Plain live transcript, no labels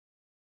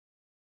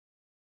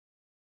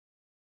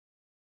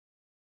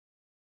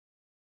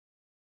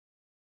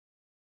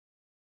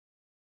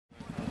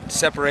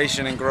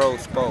separation and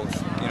growth both.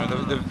 You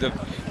know,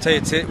 tell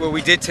you what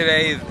we did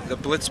today, the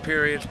blitz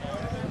period,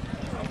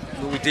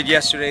 what we did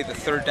yesterday, the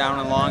third down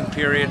and long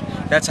period.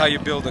 That's how you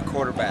build a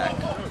quarterback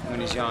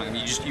when he's young. I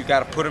mean, you got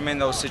to put him in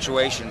those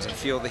situations and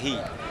feel the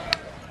heat.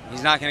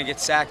 He's not going to get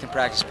sacked in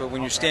practice, but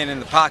when you're standing in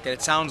the pocket,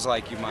 it sounds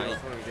like you might.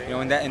 You know,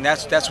 and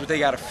that's what they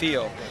got to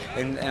feel.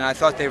 And I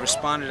thought they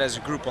responded as a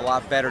group a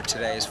lot better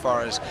today as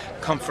far as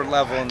comfort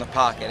level in the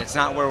pocket. It's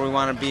not where we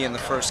want to be in the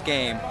first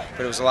game,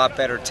 but it was a lot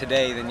better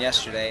today than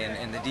yesterday.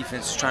 And the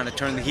defense is trying to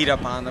turn the heat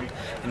up on them,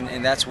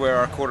 and that's where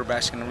our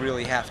quarterback's going to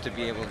really have to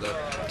be able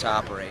to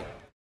operate.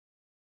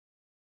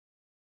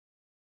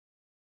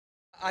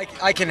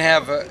 I can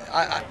have,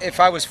 if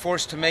I was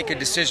forced to make a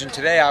decision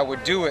today, I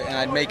would do it and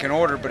I'd make an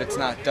order, but it's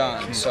not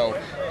done. So,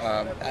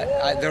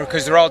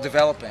 because they're all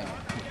developing.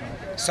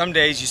 Some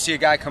days you see a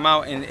guy come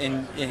out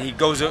and he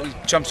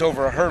jumps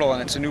over a hurdle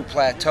and it's a new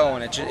plateau,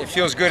 and it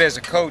feels good as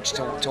a coach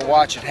to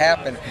watch it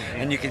happen,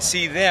 and you can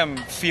see them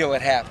feel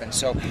it happen.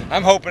 So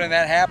I'm hoping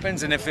that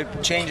happens, and if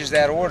it changes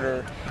that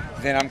order,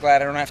 then I'm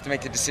glad I don't have to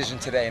make the decision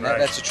today, and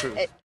that's the truth.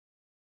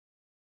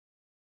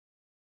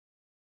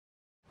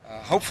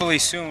 Hopefully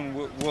soon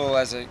we'll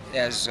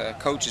as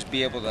coaches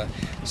be able to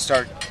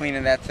start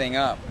cleaning that thing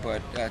up.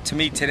 But to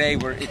me today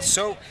it's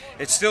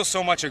still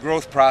so much a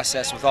growth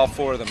process with all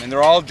four of them, and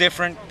they're all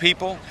different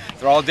people,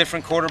 they're all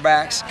different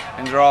quarterbacks,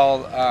 and they're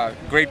all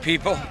great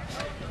people,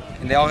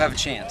 and they all have a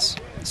chance.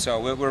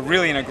 So we're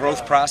really in a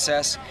growth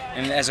process,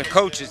 and as a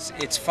coach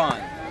it's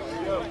fun.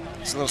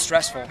 It's a little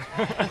stressful,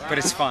 but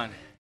it's fun.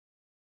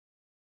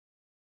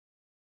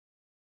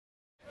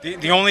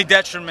 The only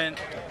detriment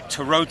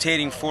to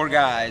rotating four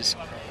guys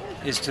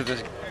is to the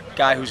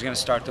guy who's going to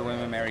start the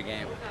William & Mary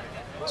game.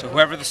 So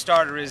whoever the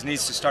starter is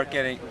needs to start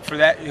getting,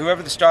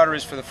 whoever the starter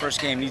is for the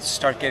first game needs to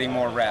start getting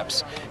more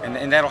reps,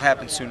 and that'll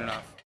happen soon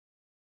enough.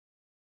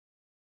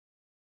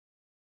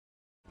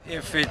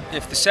 If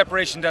the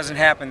separation doesn't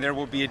happen, there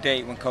will be a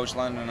date when Coach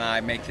London and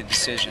I make the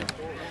decision.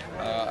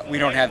 We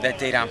don't have that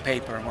date on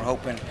paper, and we're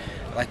hoping,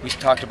 like we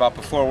talked about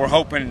before, we're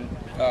hoping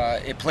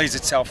it plays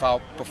itself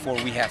out before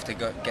we have to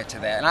get to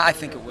that, and I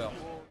think it will.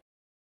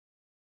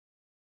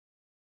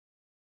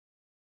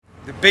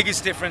 The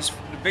biggest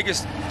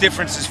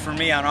differences for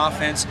me on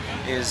offense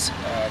is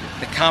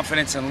the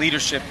confidence and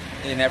leadership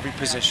in every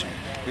position.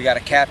 We got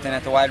a captain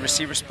at the wide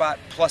receiver spot,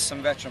 plus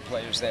some veteran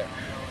players there.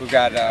 We've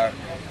got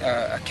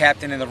a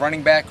captain in the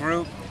running back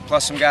group,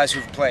 plus some guys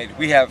who've played.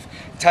 We have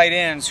tight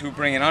ends who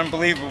bring an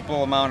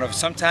unbelievable amount of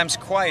sometimes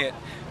quiet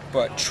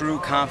but true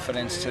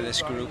confidence to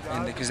this group,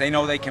 and because they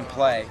know they can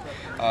play.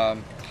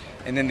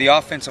 And then the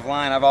offensive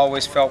line, I've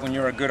always felt when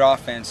you're a good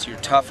offense, your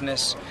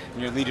toughness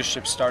and your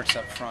leadership starts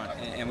up front,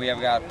 and we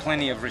have got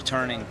plenty of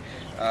returning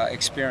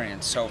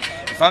experience. So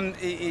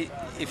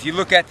if you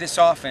look at this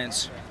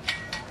offense,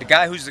 the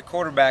guy who's the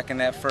quarterback in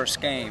that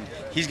first game,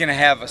 he's going to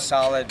have a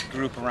solid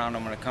group around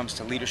him when it comes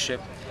to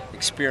leadership,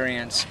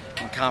 experience,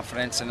 and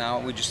confidence, and now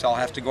we just all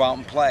have to go out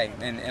and play.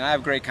 And I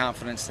have great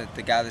confidence that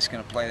the guy that's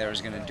going to play there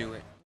is going to do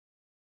it.